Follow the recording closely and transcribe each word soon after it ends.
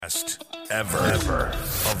podcast ever.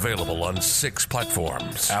 Available on 6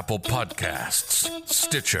 platforms: Apple Podcasts,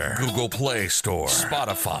 Stitcher, Google Play Store,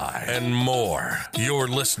 Spotify, and more. You're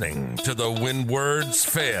listening to the When Words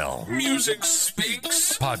Fail Music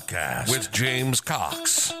Speaks podcast with James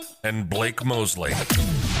Cox and Blake Mosley.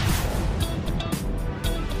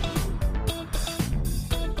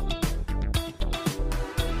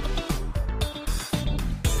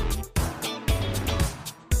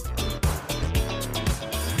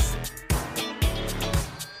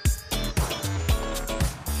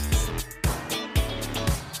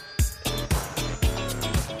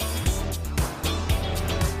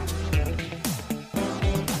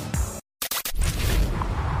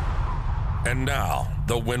 And now,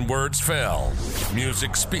 the When Words Fail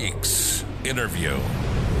Music Speaks interview.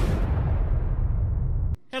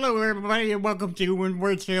 Hello, everybody, and welcome to When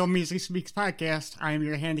Words Fail Music Speaks podcast. I am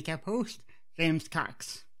your handicap host, James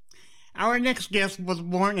Cox. Our next guest was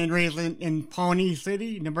born and raised in Pawnee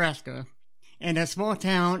City, Nebraska, in a small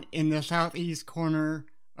town in the southeast corner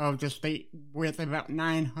of the state with about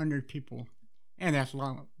 900 people. And that's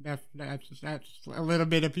long. That's a little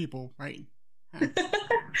bit of people, right?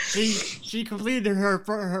 She completed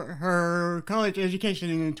her college education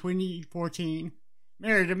in 2014.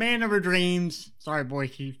 Married a man of her dreams. Sorry, boy,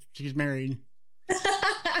 she's married.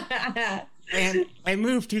 and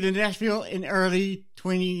moved to Nashville in early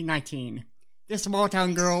 2019. This small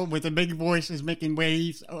town girl with a big voice is making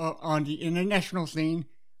waves on the international scene,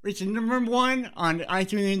 reaching number 1 on the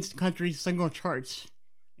iTunes country single charts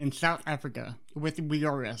in South Africa with We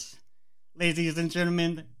Are Us. Ladies and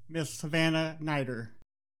gentlemen, Miss Savannah Nider.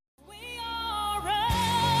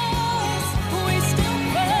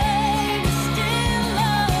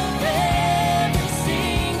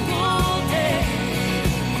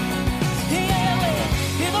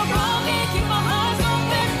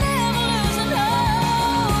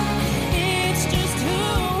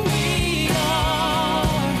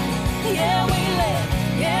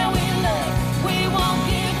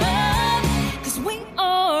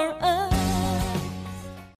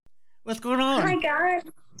 What's going on? Hi, guys.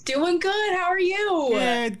 Doing good. How are you?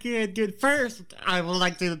 Good. First, I would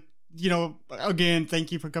like to, again,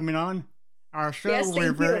 thank you for coming on our show. Yes,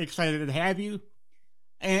 We're very excited to have you.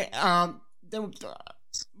 And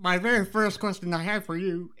my very first question I have for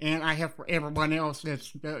you, and I have for everyone else,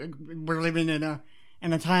 is we're living in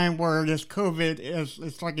a time where this COVID is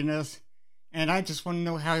striking us, and I just want to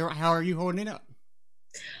know how are you holding it up?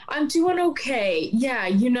 I'm doing okay. Yeah,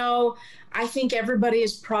 I think everybody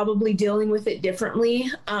is probably dealing with it differently.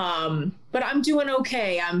 But I'm doing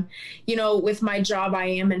okay. I'm, with my job, I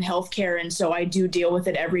am in healthcare. And so I do deal with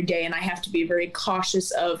it every day. And I have to be very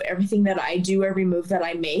cautious of everything that I do, every move that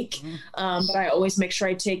I make. But I always make sure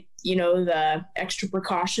I take, the extra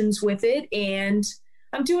precautions with it. And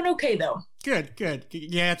I'm doing okay, though. Good.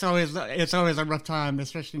 Yeah, it's always a rough time,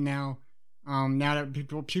 especially now. Now that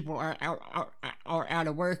people are out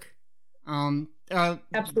of work.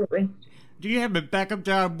 Absolutely. Do you have a backup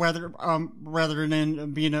job rather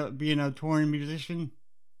than being a touring musician?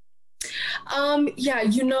 Yeah,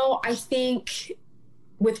 I think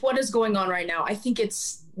with what is going on right now, I think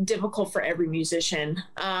it's difficult for every musician.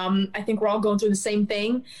 I think we're all going through the same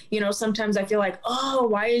thing. Sometimes I feel like,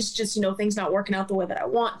 why is just, things not working out the way that I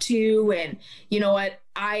want to? And you know what?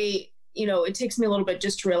 It takes me a little bit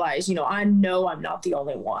just to realize, I know I'm not the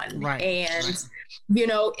only one. Right. And, you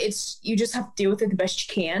just have to deal with it the best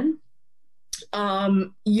you can.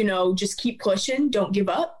 Just keep pushing. Don't give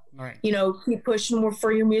up. Right. Keep pushing more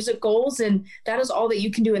for your music goals. And that is all that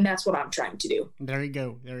you can do. And that's what I'm trying to do. There you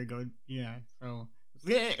go. Yeah. So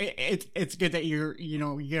it's good that you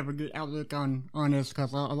have a good outlook on this,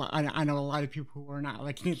 because I know a lot of people who are not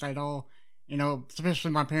like this at all.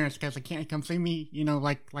 Especially my parents, because they can't come see me,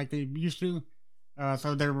 like they used to.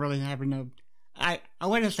 So they're really having I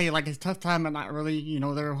wouldn't say like it's a tough time, but not really.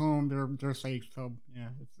 They're home, they're safe. So yeah,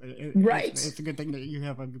 it's a good thing that you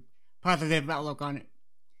have a positive outlook on it.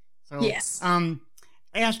 So yes.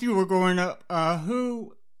 As you were growing up,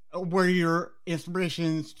 who were your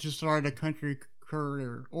inspirations to start a country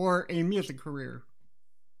career or a music career?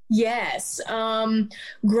 Yes.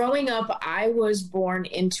 Growing up, I was born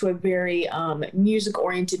into a very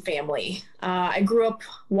music-oriented family. I grew up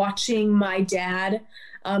watching my dad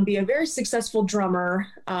be a very successful drummer.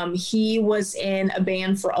 He was in a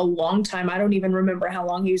band for a long time. I don't even remember how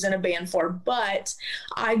long he was in a band for, but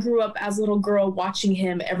I grew up as a little girl watching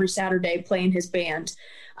him every Saturday playing his band.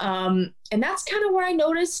 And that's kind of where I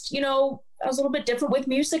noticed, I was a little bit different with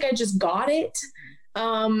music. I just got it.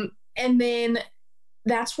 And then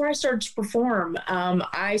that's where I started to perform.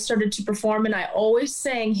 I started to perform, and I always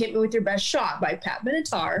sang "Hit Me With Your Best Shot" by Pat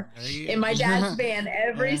Benatar in my dad's band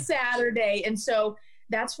every Saturday. And so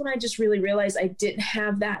that's when I just really realized I didn't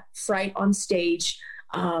have that fright on stage.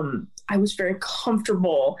 I was very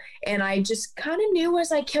comfortable, and I just kind of knew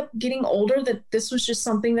as I kept getting older that this was just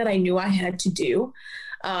something that I knew I had to do.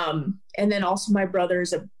 And then also my brother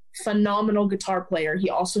is a phenomenal guitar player. He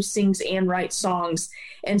also sings and writes songs.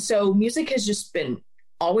 And so music has just been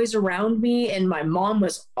always around me. And my mom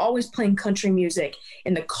was always playing country music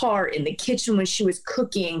in the car, in the kitchen when she was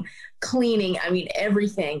cooking, cleaning, I mean,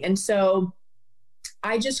 everything. And so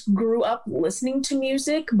I just grew up listening to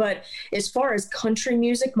music. But as far as country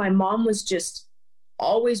music, my mom was just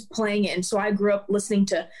always playing it. And so I grew up listening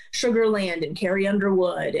to Sugar Land and Carrie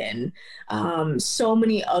Underwood and so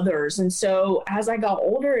many others. And so as I got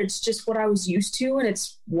older, it's just what I was used to, and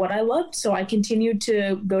it's what I loved. So I continued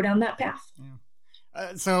to go down that path.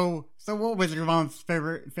 Yeah. So what was your mom's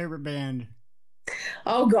favorite band?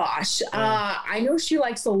 Oh gosh. I know she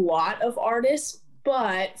likes a lot of artists,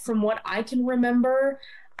 but from what I can remember,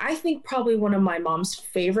 I think probably one of my mom's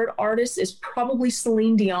favorite artists is probably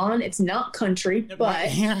Celine Dion. It's not country, but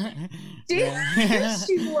she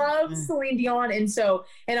loves Celine Dion.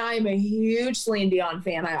 And I'm a huge Celine Dion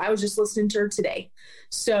fan. I was just listening to her today.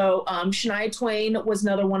 So Shania Twain was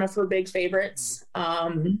another one of her big favorites,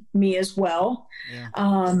 me as well.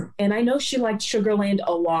 Yeah. And I know she liked Sugar Land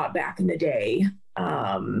a lot back in the day.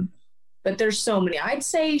 But there's so many. I'd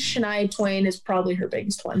say Shania Twain is probably her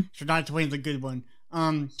biggest one. Shania Twain's a good one.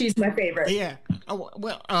 She's my favorite. Yeah.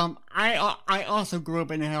 I also grew up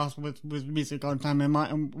in a house with music all the time,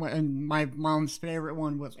 and my mom's favorite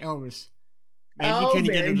one was Elvis. And you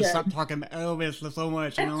couldn't get her to stop talking about Elvis so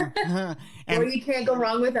much, you know. Well, you can't go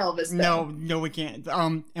wrong with Elvis, though. No, we can't.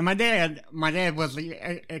 And my dad was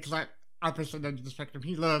the exact opposite of the spectrum.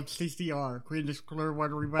 He loved CCR, Creedence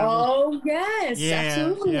Clearwater Revival. Oh yes,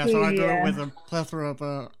 absolutely. Yeah. So I grew up with a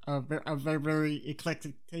plethora of very, very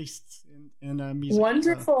eclectic tastes in music.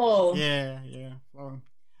 Wonderful. Yeah. Well,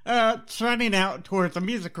 starting out towards a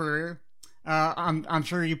music career, I'm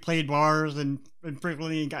sure you played bars and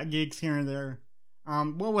frequently got gigs here and there.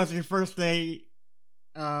 What was your first day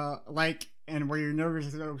like, and were you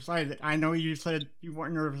nervous or excited? I know you said you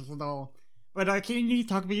weren't nervous at all. But can you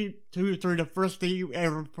talk me through the first day you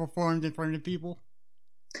ever performed in front of people?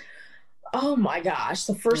 Oh my gosh.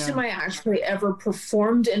 The first time I actually ever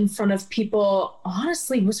performed in front of people,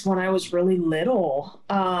 honestly, was when I was really little.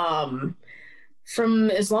 From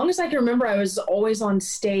as long as I can remember, I was always on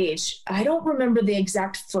stage. I don't remember the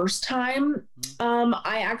exact first time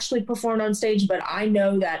I actually performed on stage, but I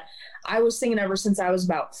know that I was singing ever since I was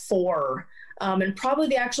about 4. And probably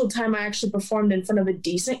the actual time I actually performed in front of a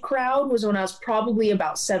decent crowd was when I was probably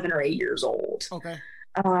about 7 or 8 years old. Okay.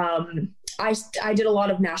 I did a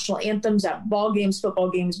lot of national anthems at ball games,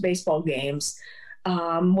 football games, baseball games,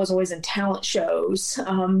 was always in talent shows,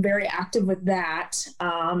 very active with that.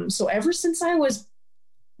 So ever since I was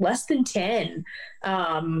less than 10,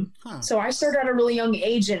 so I started at a really young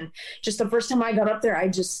age, and just the first time I got up there,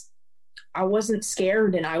 I wasn't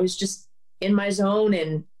scared, and I was just in my zone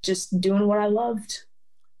and just doing what I loved.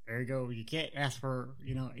 There you go. You can't ask for,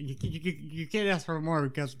 you can't ask for more,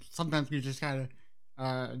 because sometimes you just gotta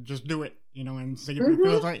just do it, and see if it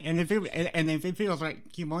feels right. And if it feels right,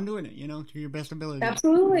 keep on doing it, to your best ability.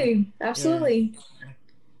 Absolutely. Yeah.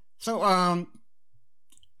 So,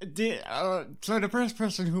 so the first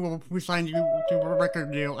person who signed you to a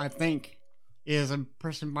record deal, I think, is a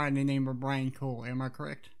person by the name of Brian Cole. Am I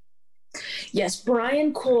correct? Yes,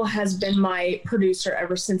 Brian Cole has been my producer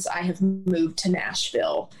ever since I have moved to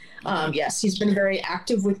Nashville. Yes, he's been very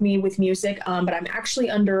active with me with music, but I'm actually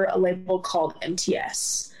under a label called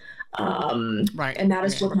MTS. Right. And that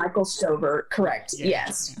is with Michael Stover. Correct. Yeah.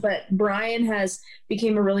 Yes. But Brian has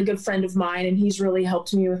became a really good friend of mine, and he's really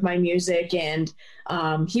helped me with my music. And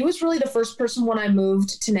he was really the first person when I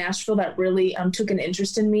moved to Nashville that really took an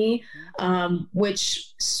interest in me,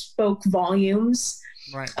 which spoke volumes.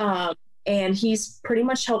 Right. And he's pretty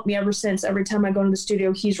much helped me ever since. Every time I go into the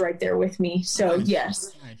studio, he's right there with me. So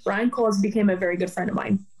yes, Brian Cole has become a very good friend of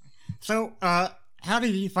mine. So, how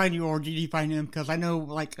did he find you, or did he find him? Because I know,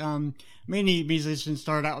 many musicians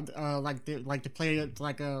start out to play at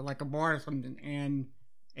like a bar or something, and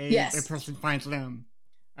a person finds them.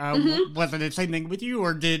 Was it the same thing with you,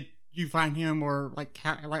 or did you find him, or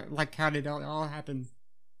how did it all happen?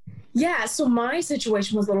 Yeah, so my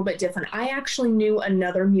situation was a little bit different. I actually knew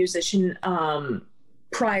another musician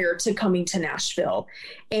prior to coming to Nashville,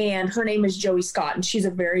 and her name is Joey Scott, and she's a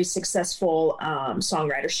very successful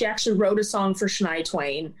songwriter. She actually wrote a song for Shania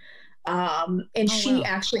Twain, And she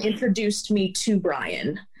actually introduced me to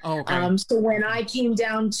Brian. Oh, okay. So when I came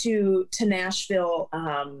down to Nashville,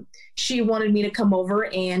 she wanted me to come over,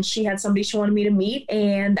 and she had somebody she wanted me to meet,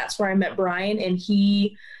 and that's where I met Brian, and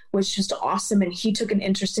he was just awesome, and he took an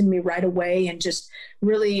interest in me right away and just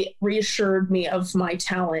really reassured me of my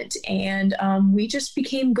talent, and we just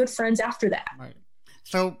became good friends after that. Right.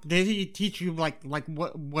 So did he teach you like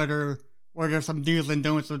what are some do's and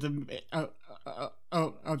don'ts of the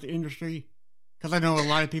industry? Because I know a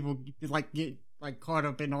lot of people get like caught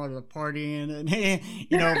up in all the partying and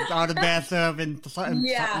all the bad stuff and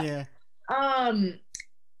yeah.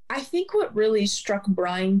 I think what really struck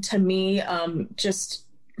Brian to me, just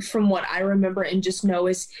from what I remember and just know,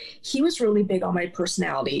 is he was really big on my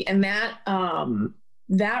personality, and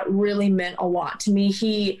that really meant a lot to me.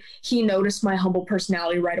 He noticed my humble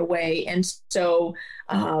personality right away, and so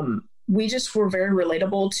we just were very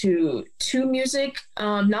relatable to music,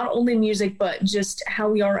 not only music, but just how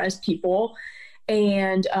we are as people.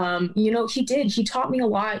 And, he taught me a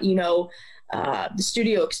lot, the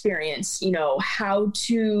studio experience, how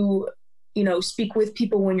to, speak with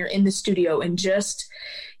people when you're in the studio, and just,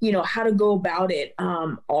 how to go about it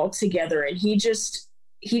all together. And he just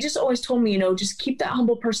always told me, just keep that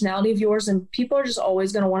humble personality of yours, and people are just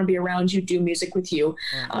always going to want to be around you, do music with you.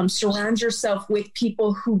 Surround yourself with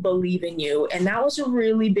people who believe in you. And that was a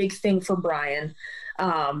really big thing for Brian,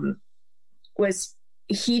 was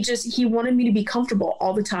he wanted me to be comfortable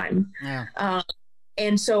all the time. Yeah.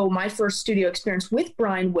 And so my first studio experience with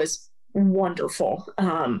Brian was wonderful.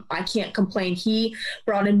 I can't complain. He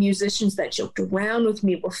brought in musicians that joked around with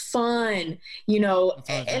me, were fun,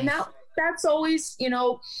 and that's always,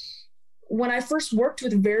 when I first worked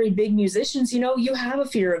with very big musicians, you have a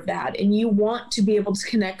fear of that, and you want to be able to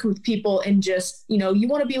connect with people, and just, you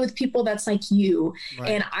want to be with people that's like you.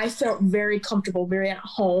 Right. And I felt very comfortable, very at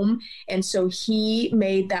home. And so he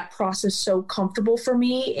made that process so comfortable for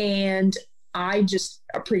me, and I just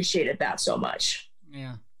appreciated that so much.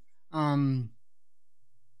 Yeah.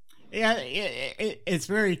 It's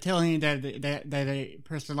very telling that a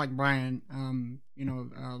person like Brian,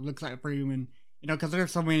 looks out for you, and because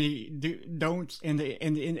there's so many don'ts in the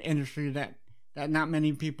industry that not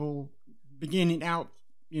many people beginning out,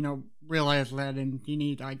 realize that, and you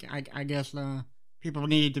need, I guess, people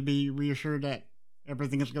need to be reassured that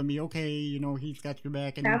everything is going to be okay. He's got your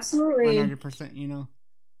back, and absolutely 100%.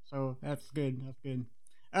 So that's good. That's good.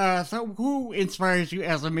 So who inspires you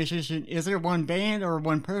as a musician? Is there one band or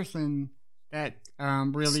one person that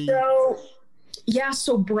really?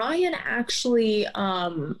 So Brian actually,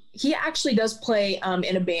 he actually does play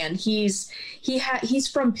in a band. He's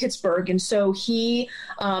from Pittsburgh, and so he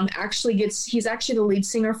he's actually the lead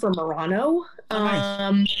singer for Morano,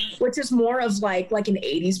 which is more of like an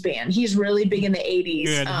 80s band. He's really big in the 80s.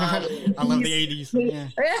 Good. I love the 80s.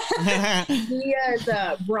 He is,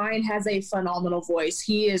 Brian has a phenomenal voice.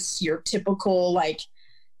 He is your typical,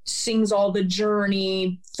 sings all the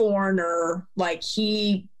Journey, Foreigner,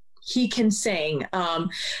 he can sing. I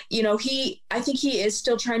think he is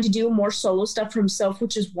still trying to do more solo stuff for himself,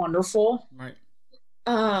 which is wonderful. Right.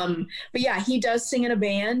 But yeah, he does sing in a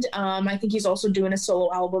band. I think he's also doing a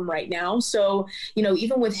solo album right now. So,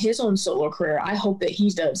 even with his own solo career, I hope that he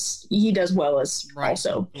does well as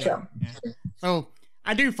also. Yeah. So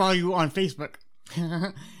I do follow you on Facebook.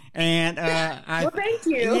 And, well, thank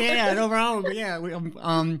you. Yeah, no problem. Yeah.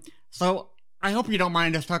 So I hope you don't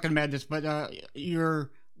mind us talking about this, but,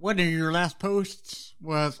 one of your last posts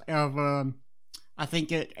was of, I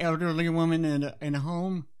think, an elderly woman in a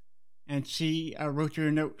home, and she wrote you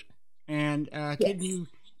a note. And yes.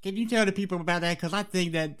 Can you tell the people about that? Because I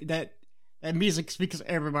think that music speaks to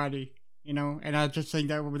everybody, And I just think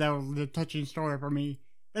that was a touching story for me.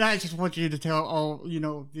 But I just want you to tell all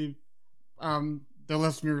the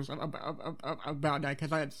listeners about that, because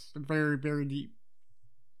that's very, very deep.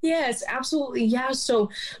 Yes, absolutely. Yeah. So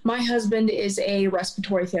my husband is a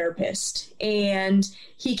respiratory therapist, and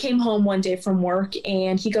he came home one day from work,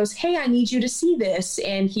 and he goes, "Hey, I need you to see this."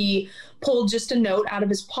 And he pulled just a note out of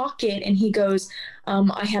his pocket, and he goes,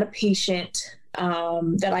 "I had a patient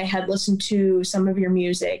that I had listened to some of your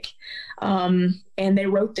music, and they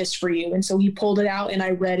wrote this for you." And so he pulled it out, and I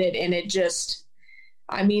read it, and that just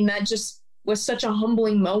was such a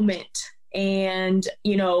humbling moment. And,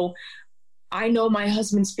 I know my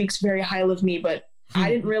husband speaks very highly of me, but I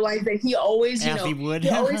didn't realize that he always, he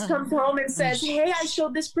always comes home and says, "Hey, I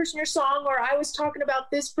showed this person your song," or "I was talking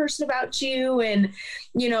about this person about you." And,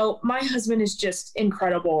 my husband is just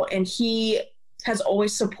incredible. And he has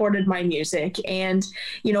always supported my music. And,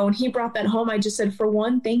 you know, when he brought that home, I just said, for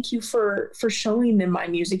one, thank you for showing them my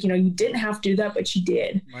music. You know, you didn't have to do that, but you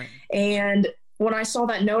did. Right. And when I saw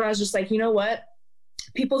that note, I was just like, you know what?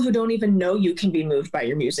 People who don't even know you can be moved by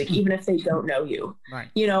your music, even if they don't know you, right.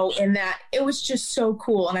 You know, and that it was just so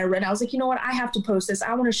cool. And I read, I was like, you know what? I have to post this.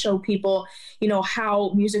 I want to show people, you know,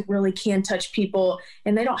 how music really can touch people,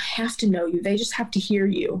 and they don't have to know you. They just have to hear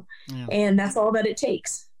you. Yeah. And that's all that it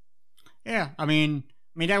takes. Yeah. I mean,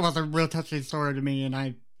 that was a real touching story to me, and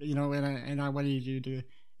I, you know, and I wanted you to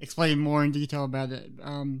explain more in detail about it.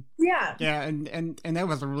 Yeah. Yeah. And that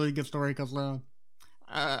was a really good story because,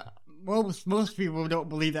 most people don't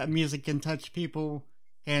believe that music can touch people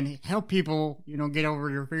and help people, you know, get over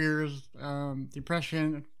their fears,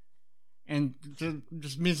 depression, and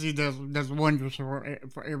just music does wonders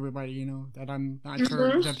for everybody. You know, that I'm not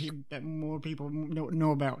sure that more people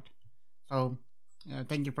know about. So,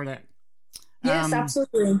 thank you for that. Yes,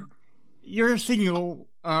 absolutely. Your single,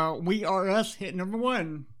 "We Are Us," hit number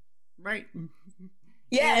 1, right?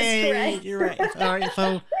 Yes, Yay, correct. You're right. All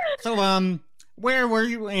right, so where were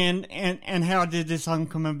you and how did this song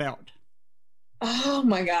come about? Oh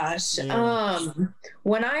my gosh. Yeah.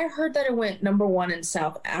 When I heard that it went number 1 in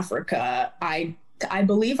South Africa, I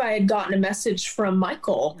believe I had gotten a message from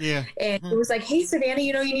Michael. Yeah. And it was like, hey, Savannah,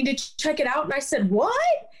 you know, you need to check it out. And I said, what?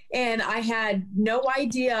 And I had no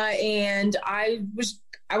idea. And I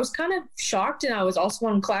was kind of shocked, and I was also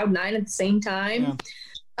on cloud 9 at the same time.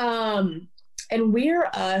 Yeah. And We Are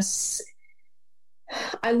Us,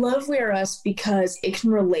 I love We Are Us because it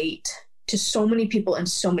can relate to so many people in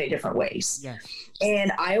so many different ways. Yes.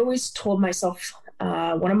 And I always told myself,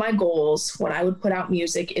 one of my goals when I would put out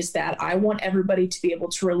music is that I want everybody to be able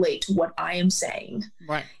to relate to what I am saying.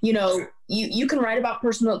 Right. You know, you can write about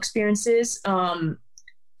personal experiences.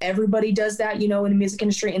 Everybody does that, you know, in the music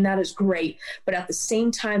industry, and that is great. But at the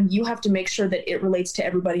same time, you have to make sure that it relates to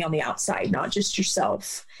everybody on the outside, not just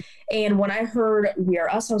yourself. And when I heard We Are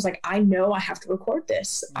Us, I was like, I know I have to record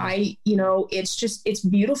this. You know, it's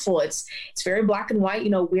beautiful. It's very black and white. You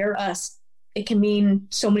know, We Are Us. It can mean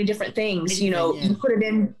so many different things. You know, you can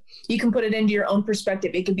put it into your own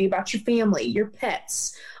perspective. It could be about your family, your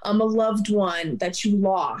pets, a loved one that you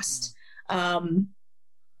lost.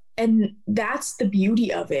 And that's the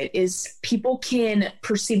beauty of it, is people can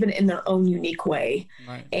perceive it in their own unique way.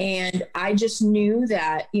 Right. And I just knew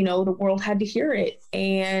that, you know, the world had to hear it.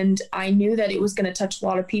 And I knew that it was going to touch a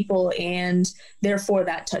lot of people, and therefore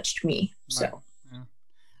that touched me. Right. So,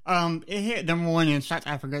 yeah. It hit number 1 in South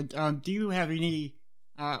Africa. Do you have any,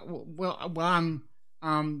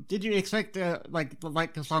 did you expect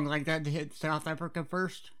like a song like that to hit South Africa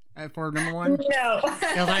first? For number 1? No. Not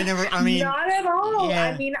at all. Yeah.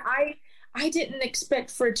 I mean, I didn't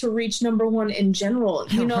expect for it to reach number 1 in general.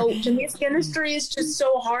 You know, the music industry is just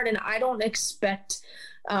so hard, and I don't expect,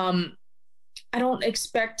 you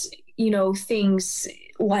know, things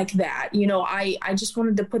like that. You know, I just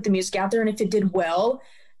wanted to put the music out there, and if it did well,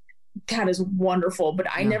 that is wonderful. But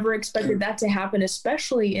I never expected that to happen,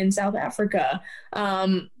 especially in South Africa.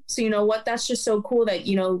 So you know what, that's just so cool that,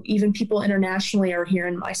 you know, even people internationally are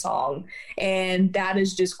hearing my song, and that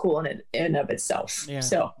is just cool in and of itself. Yeah.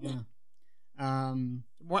 So, yeah.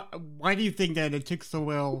 Why do you think that it took so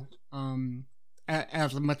well,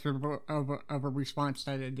 as much of a response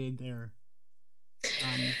that it did there?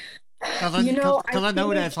 Because I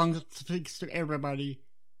know that song speaks to everybody,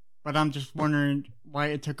 but I'm just wondering why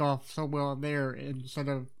it took off so well there instead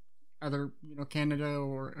of other, you know, Canada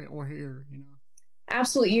or here, you know.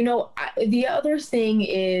 Absolutely. You know, the other thing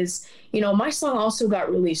is, you know, my song also got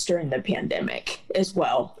released during the pandemic as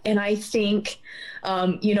well. And I think,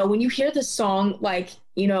 you know, when you hear the song, like,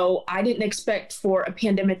 you know, I didn't expect for a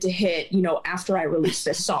pandemic to hit, you know, after I released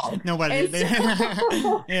this song. Nobody did.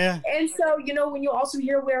 Yeah. And so, you know, when you also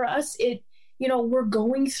hear We Are Us, you know, we're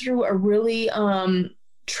going through a really,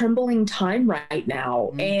 trembling time right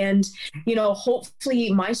now. Mm-hmm. And, you know,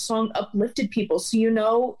 hopefully my song uplifted people. So, you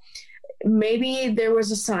know, maybe there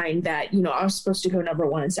was a sign that, you know, I was supposed to go number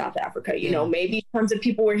 1 in South Africa. You know, maybe tons of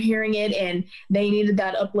people were hearing it and they needed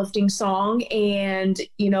that uplifting song. And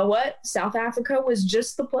you know what? South Africa was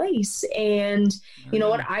just the place. And you know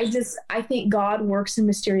what? I think God works in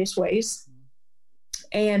mysterious ways.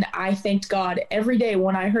 And I thanked God every day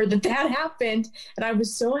when I heard that happened. And I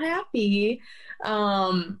was so happy.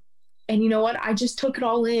 And you know what? I just took it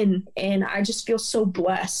all in, and I just feel so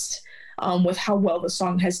blessed with how well the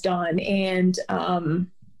song has done. And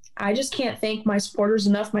I just can't thank my supporters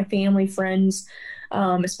enough, my family, friends,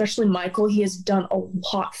 especially Michael. He has done a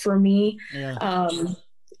lot for me. Yeah.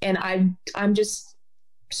 And I'm just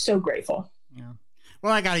so grateful. Yeah.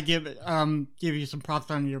 Well, I gotta give you some props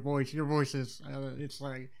on your voice. Your voice is it's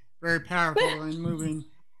like very powerful and moving.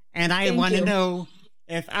 And I want to know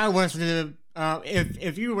if I was to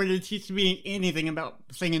if you were to teach me anything about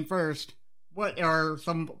singing first, what are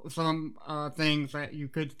some things that you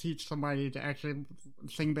could teach somebody to actually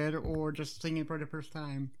sing better, or just singing for the first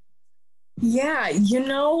time? Yeah,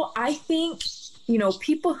 I think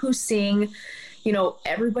people who sing,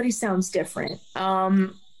 everybody sounds different.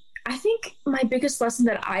 I think my biggest lesson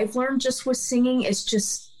that I've learned just with singing is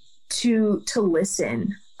just to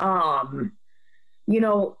listen.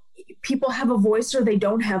 People have a voice or they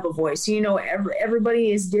don't have a voice.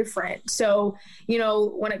 Everybody is different. So,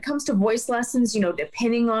 when it comes to voice lessons,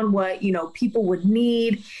 depending on what, people would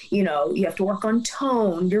need, you have to work on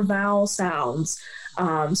tone, your vowel sounds,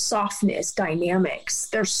 softness, dynamics.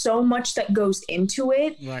 There's so much that goes into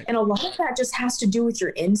it. Right. And a lot of that just has to do with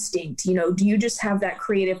your instinct. Do you just have that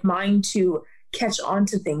creative mind to catch on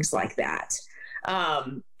to things like that?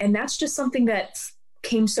 And that's just something that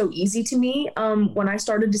came so easy to me when I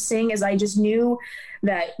started to sing, as I just knew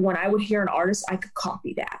that when I would hear an artist, I could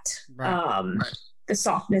copy that. Right. The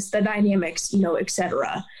softness, the dynamics,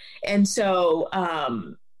 etc. And so,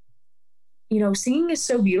 singing is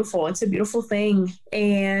so beautiful. It's a beautiful thing.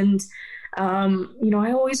 And,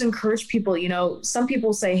 I always encourage people, some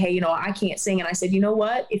people say, hey, I can't sing. And I said, you know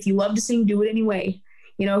what, if you love to sing, do it anyway.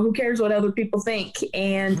 Who cares what other people think?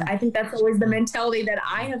 And I think that's always the mentality that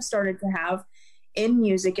I have started to have in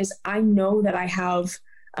music, is I know that I have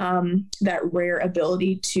that rare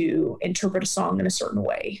ability to interpret a song in a certain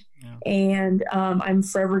way. Yeah. And I'm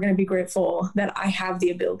forever going to be grateful that I have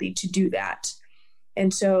the ability to do that.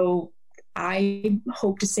 And so I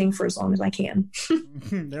hope to sing for as long as I can.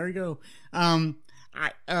 There you go.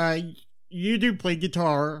 You do play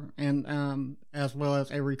guitar, and as well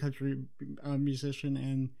as every country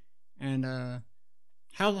musician, and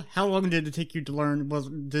how long did it take you to learn?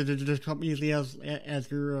 Did it just come easily as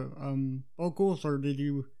your vocals, or did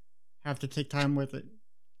you have to take time with it?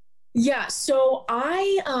 Yeah, so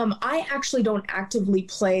I actually don't actively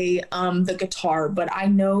play the guitar, but I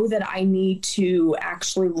know that I need to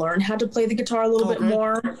actually learn how to play the guitar a little bit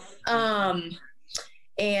more.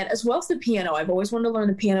 And as well as the piano. I've always wanted to learn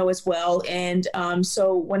the piano as well. And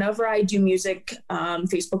so whenever I do music,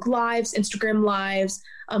 Facebook Lives, Instagram Lives,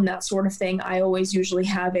 that sort of thing, I always usually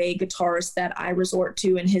have a guitarist that I resort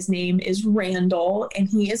to, and his name is Randall, and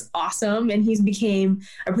he is awesome, and he's became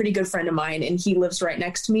a pretty good friend of mine, and he lives right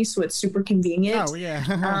next to me, so it's super convenient. Oh, yeah.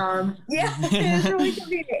 Yeah, it's really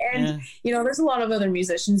convenient. And, there's a lot of other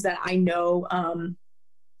musicians that I know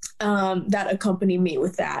that accompany me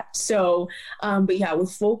with that. So, but yeah,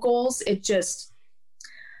 with vocals,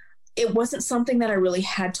 it wasn't something that I really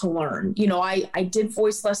had to learn. I did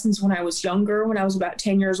voice lessons when I was younger, when I was about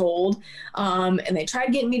 10 years old. And they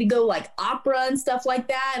tried getting me to go like opera and stuff like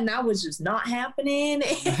that. And that was just not happening.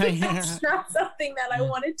 That's not something that I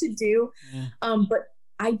wanted to do. But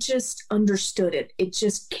I just understood it. It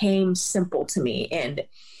just came simple to me. And,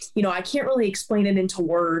 I can't really explain it into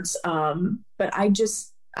words. But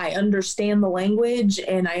I understand the language,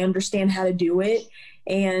 and I understand how to do it.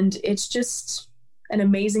 And it's just an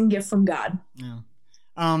amazing gift from God. Yeah.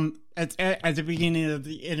 At the beginning of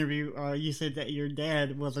the interview, you said that your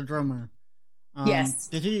dad was a drummer. Yes.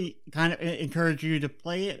 Did he kind of encourage you to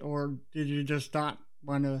play it, or did you just not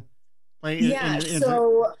want to play it? Yeah.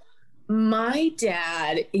 So my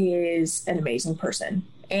dad is an amazing person,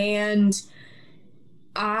 and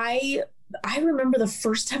I remember the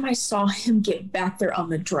first time I saw him get back there on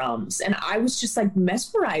the drums, and I was just like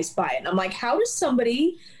mesmerized by it. And I'm like, how does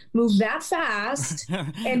somebody move that fast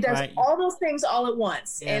and does all those things all at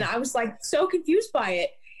once? Yeah. And I was like so confused by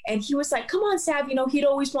it. And he was like, come on, Sav, he'd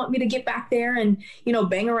always want me to get back there and,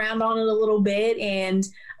 bang around on it a little bit. And,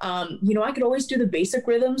 I could always do the basic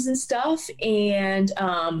rhythms and stuff. And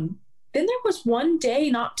then there was one day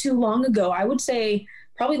not too long ago, I would say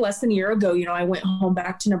probably less than a year ago, I went home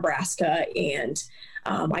back to Nebraska, and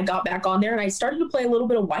I got back on there and I started to play a little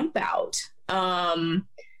bit of Wipeout.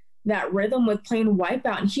 That rhythm with playing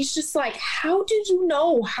Wipeout. And he's just like, how did you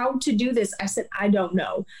know how to do this? I said, I don't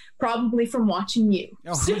know. Probably from watching you.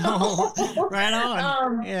 Oh, no. Right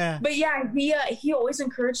on. Yeah. But yeah, he always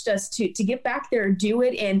encouraged us to get back there and do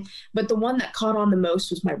it. But the one that caught on the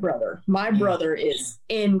most was my brother. My brother is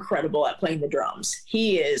incredible at playing the drums.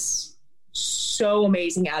 He is so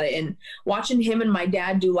amazing at it. And watching him and my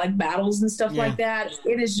dad do like battles and stuff like that,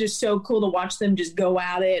 it is just so cool to watch them just go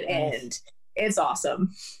at it. And it's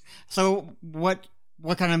awesome. So what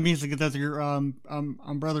kind of music does your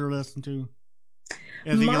brother listen to?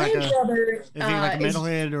 Is he like a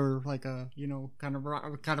metalhead, or like a kind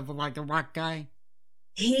of like a rock guy?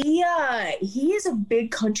 He is a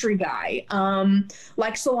big country guy.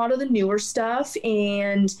 Likes a lot of the newer stuff,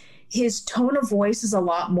 and his tone of voice is a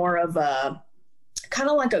lot more of a kind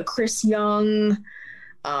of like a Chris Young,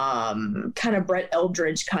 kind of Brett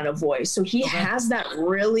Eldridge kind of voice. So he has that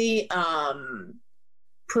really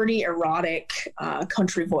pretty erotic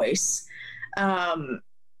country voice. And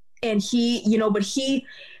he, but he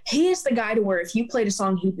is the guy to where if you played a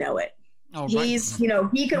song, he'd know it. Oh, he's, right.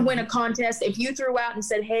 He could win a contest. If you threw out and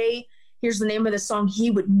said, hey, here's the name of the song, he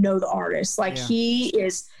would know the artist. He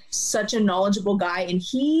is such a knowledgeable guy. And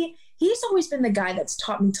he's always been the guy that's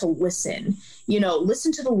taught me to listen,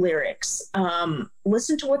 listen to the lyrics,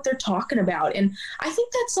 listen to what they're talking about. And I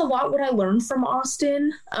think that's a lot what I learned from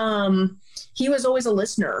Austin. He was always a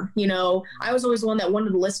listener. I was always the one that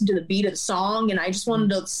wanted to listen to the beat of the song, and I just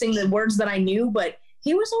wanted to sing the words that I knew, but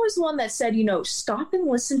he was always the one that said, stop and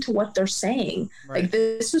listen to what they're saying. Right. Like,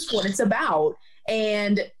 this is what it's about.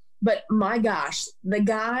 But my gosh, the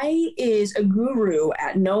guy is a guru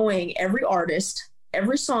at knowing every artist,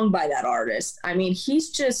 every song by that artist. I mean,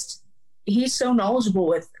 he's so knowledgeable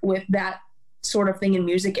with that sort of thing in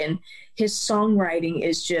music, and his songwriting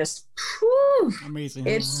is just amazing.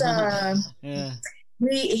 It's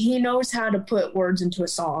he knows how to put words into a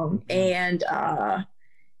song, and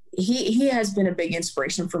he has been a big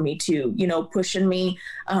inspiration for me too, pushing me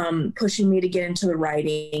to get into the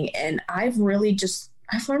writing. And I've learned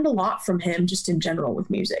a lot from him just in general with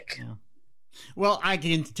music. Yeah. Well, I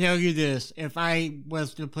can tell you this: if I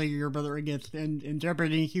was to play your brother against in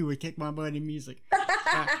Jeopardy, he would kick my butt in music.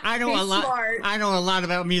 I know a lot. Smart. I know a lot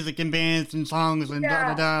about music and bands and songs and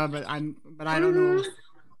but I don't know.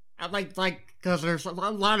 I like because there's a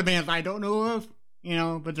lot of bands I don't know of,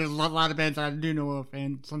 but there's a lot of bands I do know of,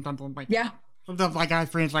 and sometimes I'm like, Sometimes I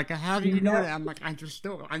have friends like, how do you know that? I'm like, I just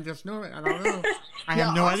know it. I don't know. I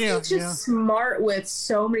have no idea. Austin's just smart with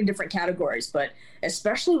so many different categories, but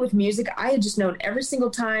especially with music, I had just known every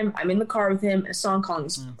single time I'm in the car with him and a song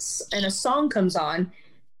comes on,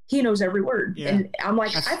 he knows every word. Yeah. And I'm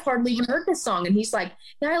like, I've hardly even heard this song. And he's like,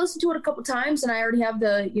 I listened to it a couple times and I already have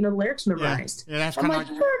the, the lyrics memorized. Yeah, that's kind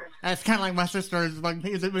of like my sister is like,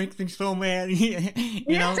 it makes me so mad. I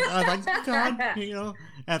was like, God,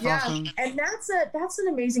 that's awesome. And that's an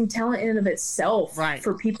amazing talent in and of itself, right,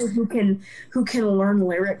 for people who can learn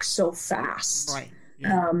lyrics so fast. Right.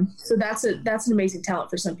 Yeah. So that's an amazing talent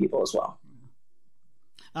for some people as well.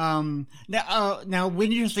 Now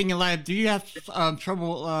when you're singing live, do you have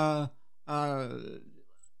trouble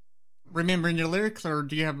remembering your lyrics, or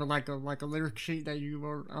do you have like a lyric sheet that you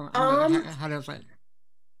or how does that?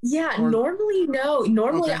 Yeah, normally no.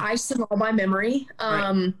 Normally I sing all by memory.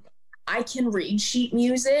 Right. I can read sheet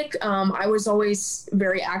music. I was always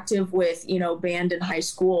very active with, band in high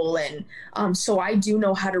school. And so I do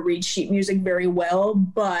know how to read sheet music very well,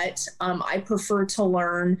 but I prefer to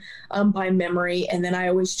learn by memory. And then I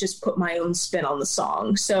always just put my own spin on the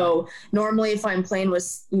song. So normally if I'm playing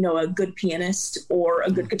with, a good pianist or a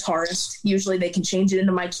good guitarist, usually they can change it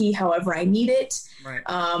into my key however I need it. Right.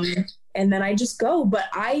 And then I just go. But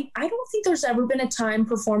I don't think there's ever been a time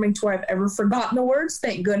performing to where I've ever forgotten the words.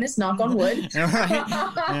 Thank goodness, knock on wood.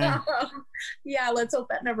 Yeah, let's hope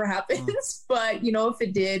that never happens. But, if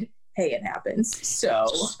it did, hey, it happens. So,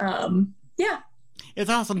 yeah. It's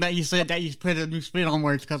awesome that you said that you put a new spin on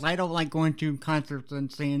words, because I don't like going to concerts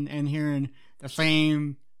and seeing and hearing the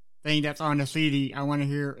same thing that's on the CD. I want to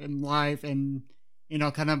hear it live and,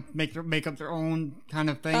 kind of make up their own kind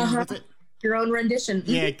of thing with it. Your own rendition.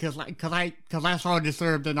 Yeah, because I saw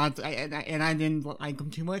Disturbed and I didn't like them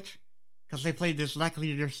too much because they played this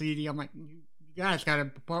luckily their CD. I'm like, you guys gotta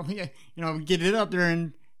get it up there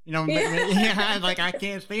and like I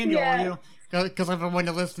can't stand y'all, because if I want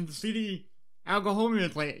to listen to the CD, I'll go home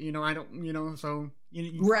and play it. I don't, so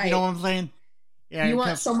right. You know what I'm saying? Yeah, you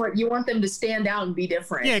want them to stand out and be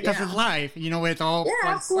different. Yeah, because it's live. It's all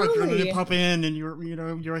absolutely. Pop in and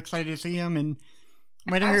you're excited to see them and.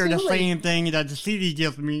 When I hear the same thing that the CD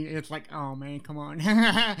gives me, it's like, oh man, come on,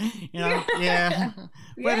 yeah. Yeah,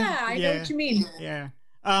 I know what you mean. Yeah.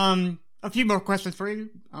 A few more questions for you.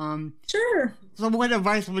 Sure. So, what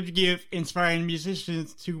advice would you give inspiring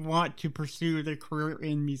musicians to want to pursue their career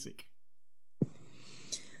in music?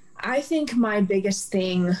 I think my biggest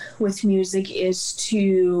thing with music is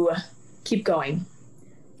to keep going.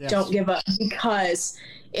 Yes. Don't give up, because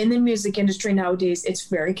in the music industry nowadays, it's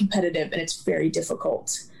very competitive and it's very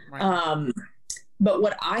difficult. Right. But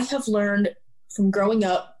what I have learned from growing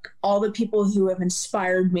up, all the people who have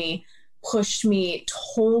inspired me, pushed me,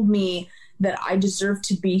 told me that I deserve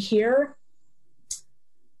to be here,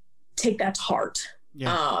 take that to heart.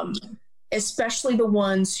 Yeah. especially the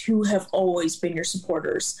ones who have always been your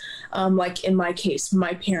supporters. Like in my case,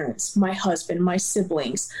 my parents, my husband, my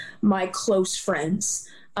siblings, my close friends.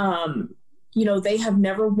 You know, they have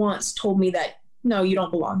never once told me that, no, you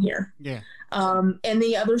don't belong here. Yeah. And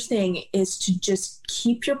the other thing is to just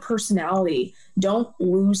keep your personality. Don't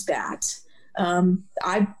lose that.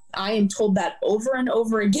 I am told that over and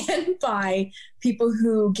over again by people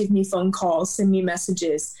who give me phone calls, send me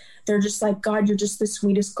messages. They're just like, God, you're just the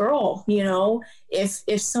sweetest girl. You know, if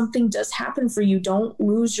something does happen for you, don't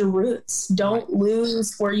lose your roots. Don't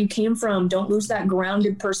lose where you came from. Don't lose that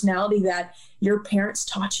grounded personality that your parents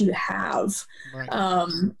taught you to have. Right.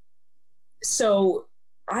 So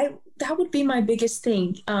that would be my biggest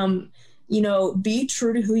thing. You know, be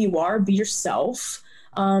true to who you are, be yourself.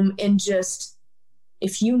 And just,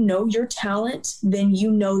 if you know your talent, then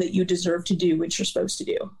you know that you deserve to do what you're supposed to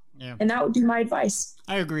do. Yeah. And that would be my advice.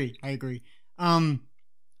 I agree. I know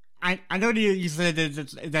that you said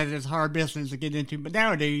that it's hard business to get into, but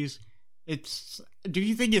nowadays do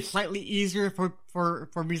you think it's slightly easier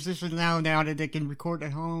for musicians now that they can record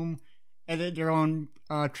at home, edit their own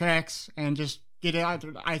tracks, and just get it out to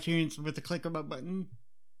iTunes with the click of a button?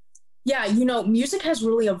 Yeah, you know, music has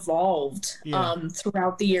really evolved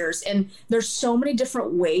throughout the years, and there's so many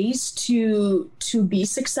different ways to be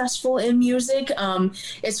successful in music.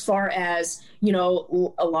 As far as, you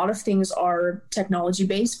know, a lot of things are technology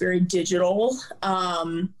based, very digital.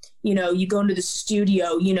 You know, you go into the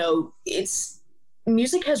studio, you know,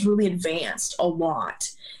 music has really advanced a lot,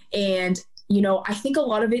 and you know, I think a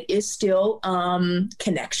lot of it is still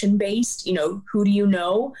connection based. You know, who do you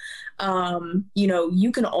know? You know,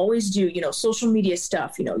 you can always do, you know, social media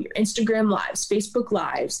stuff, you know, your Instagram lives, Facebook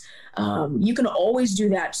lives. You can always do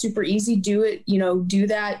that super easy. Do it, you know, do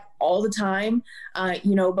that all the time.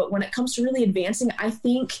 You know, but when it comes to really advancing, I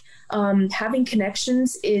think having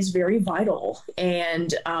connections is very vital.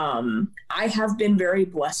 And I have been very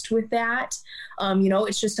blessed with that. You know,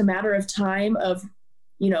 it's just a matter of time of,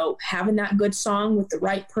 you know, having that good song with the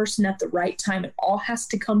right person at the right time. It all has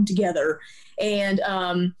to come together. And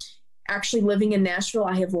actually living in Nashville,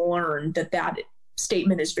 I have learned that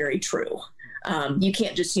statement is very true. You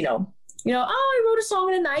can't just, you know, oh, I wrote a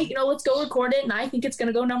song in a night, you know, let's go record it, and I think it's going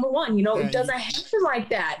to go number one. You know, it doesn't happen like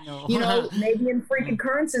that. No. You know, maybe in freak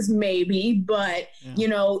occurrences, maybe, but, you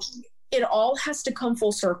know, it all has to come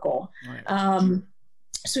full circle. Right.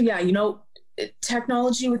 So, yeah, you know,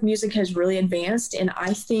 technology with music has really advanced, and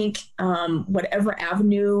I think whatever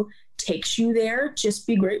avenue takes you there, just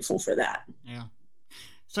be grateful for that. Yeah.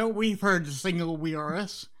 So we've heard the single "We Are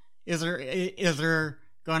Us." Is there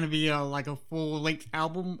going to be like a full length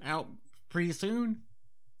album out pretty soon,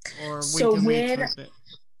 or so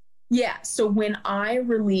when I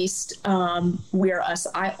released "We Are Us,"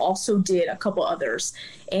 I also did a couple others,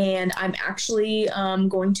 and I'm actually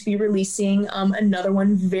going to be releasing another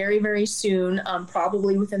one very, very soon,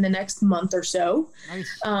 probably within the next month or so. Nice.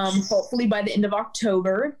 Hopefully by the end of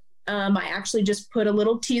October. I actually just put a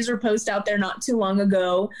little teaser post out there not too long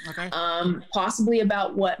ago, possibly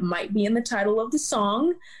about what might be in the title of the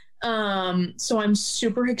song. So I'm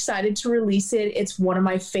super excited to release it. It's one of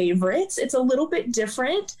my favorites. It's a little bit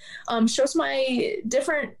different, shows my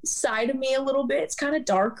different side of me a little bit. It's kind of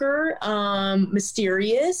darker,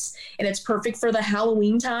 mysterious, and it's perfect for the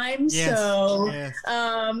Halloween time. Yes, so, yes.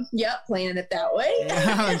 Planning it that way.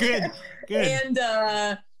 Yeah, good.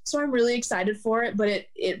 And, so I'm really excited for it, but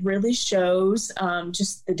it really shows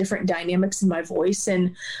just the different dynamics in my voice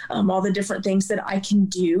and all the different things that I can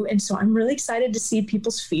do. And so I'm really excited to see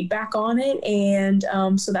people's feedback on it. And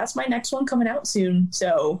so that's my next one coming out soon.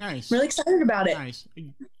 So nice. I'm really excited about it. Nice.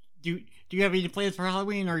 Do you have any plans for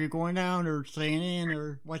Halloween? Are you going down or staying in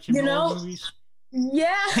or watching horror movies?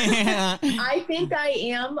 Yeah, I think I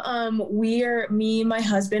am. Me and my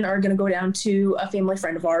husband are going to go down to a family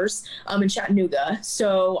friend of ours in Chattanooga.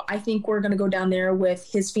 So I think we're going to go down there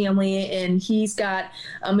with his family, and he's got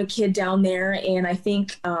a kid down there. And I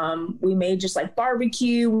think we may just like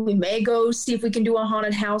barbecue. We may go see if we can do a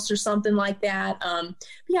haunted house or something like that. But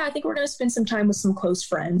yeah, I think we're going to spend some time with some close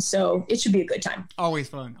friends. So it should be a good time. Always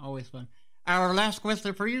fun. Always fun. Our last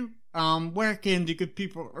question for you. Where can the good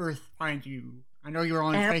people of Earth find you? I know you're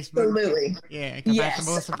on Facebook. Absolutely. Yeah.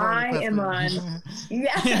 Yes, I am on.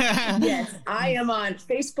 Yes, I am on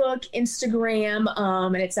Facebook, Instagram,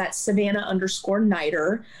 and it's at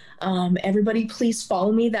Savannah_Niter. Everybody, please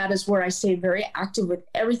follow me. That is where I stay very active with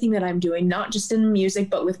everything that I'm doing, not just in music,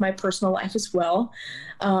 but with my personal life as well.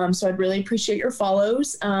 So I'd really appreciate your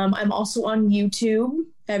follows. I'm also on YouTube.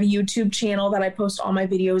 I have a YouTube channel that I post all my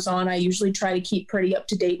videos on. I usually try to keep pretty up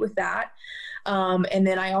to date with that. And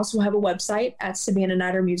then I also have a website at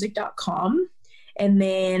SavannahNiderMusic.com. And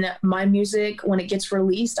then my music, when it gets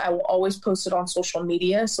released, I will always post it on social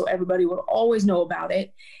media, so everybody will always know about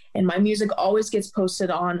it. And my music always gets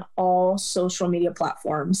posted on all social media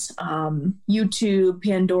platforms, YouTube,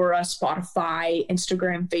 Pandora, Spotify,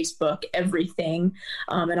 Instagram, Facebook, everything.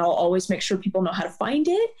 And I'll always make sure people know how to find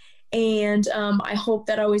it. And I hope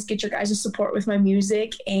that I always get your guys' support with my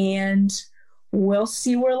music, and we'll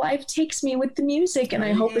see where life takes me with the music. And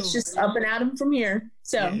I hope it's just up and at 'em from here.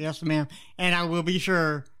 So yes, ma'am. And I will be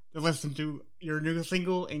sure to listen to your new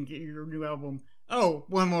single and get your new album. Oh,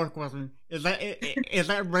 one more question: is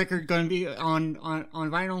that record going to be on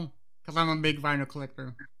vinyl? Because I'm a big vinyl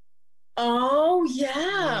collector. Oh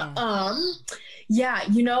yeah. Yeah,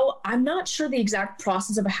 I'm not sure the exact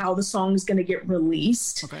process of how the song is going to get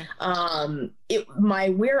released. Okay. My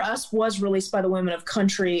We're Us was released by the Women of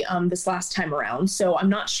Country this last time around, so I'm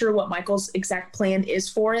not sure what Michael's exact plan is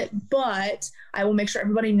for it, but I will make sure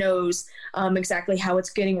everybody knows exactly how it's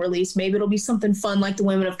getting released. Maybe it'll be something fun like the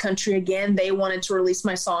Women of Country again. They wanted to release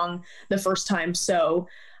my song the first time, so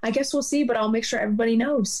I guess we'll see, but I'll make sure everybody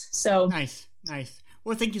knows. So Nice.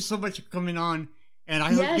 Well, thank you so much for coming on. And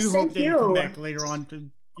I Yes, do hope that you you. come back later on to,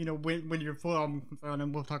 when your full album comes out,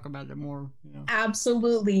 and we'll talk about it more.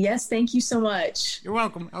 Absolutely. Yes, thank you so much. You're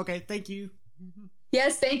welcome. Okay, thank you.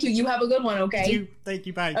 Yes, thank you. You have a good one, okay? Thank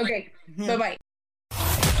you. Bye. Okay, bye-bye.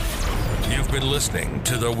 You've been listening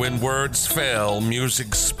to the When Words Fail,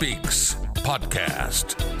 Music Speaks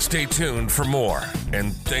podcast. Stay tuned for more,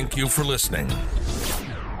 and thank you for listening.